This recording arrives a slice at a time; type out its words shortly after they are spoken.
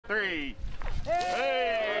3.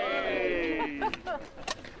 Hey!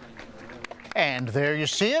 And there you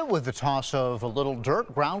see it with the toss of a little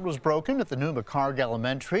dirt. Ground was broken at the new McHarg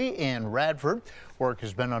Elementary in Radford. Work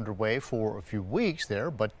has been underway for a few weeks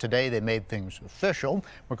there, but today they made things official.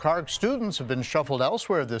 McHarg students have been shuffled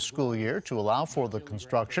elsewhere this school year to allow for the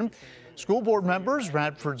construction. School board members,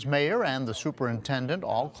 Radford's mayor, and the superintendent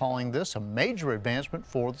all calling this a major advancement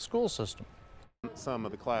for the school system. Some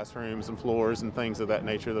of the classrooms and floors and things of that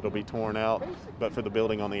nature that'll be torn out, but for the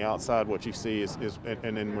building on the outside, what you see is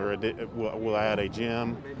and then we'll add a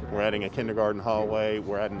gym, we're adding a kindergarten hallway,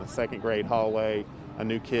 we're adding a second grade hallway, a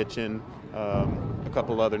new kitchen, a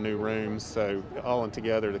couple other new rooms. So all in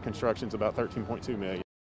together, the construction's about $13.2 million.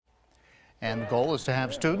 And the goal is to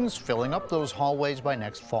have students filling up those hallways by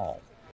next fall.